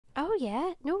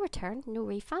yeah, no return, no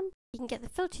refund. You can get the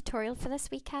full tutorial for this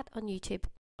wee cat on YouTube.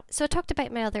 So I talked about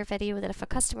in my other video that if a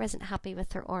customer isn't happy with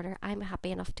their order, I'm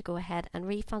happy enough to go ahead and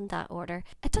refund that order.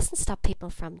 It doesn't stop people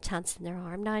from chancing their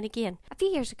arm now and again. A few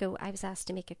years ago, I was asked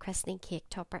to make a christening cake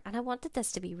topper, and I wanted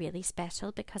this to be really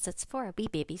special because it's for a wee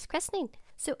baby's christening.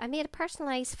 So I made a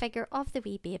personalised figure of the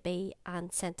wee baby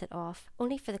and sent it off,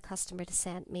 only for the customer to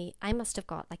send me. I must have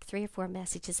got like 3 or 4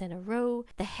 messages in a row.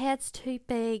 The head's too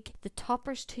big, the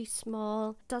topper's too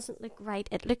small, doesn't look right,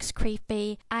 it looks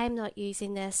creepy, I'm not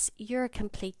using this, you're a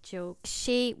complete joke.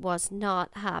 She was not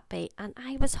happy, and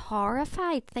I was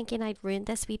horrified, thinking I'd ruined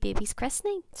this wee baby's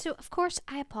christening. So of course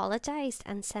I apologised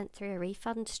and sent through a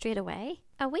refund straight away.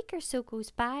 A week or so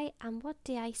goes by, and what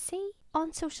do I see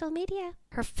on social media?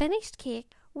 Her finished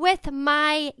cake with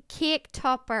my cake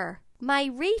topper, my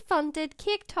refunded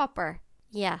cake topper.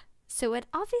 Yeah, so it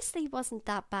obviously wasn't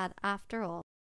that bad after all.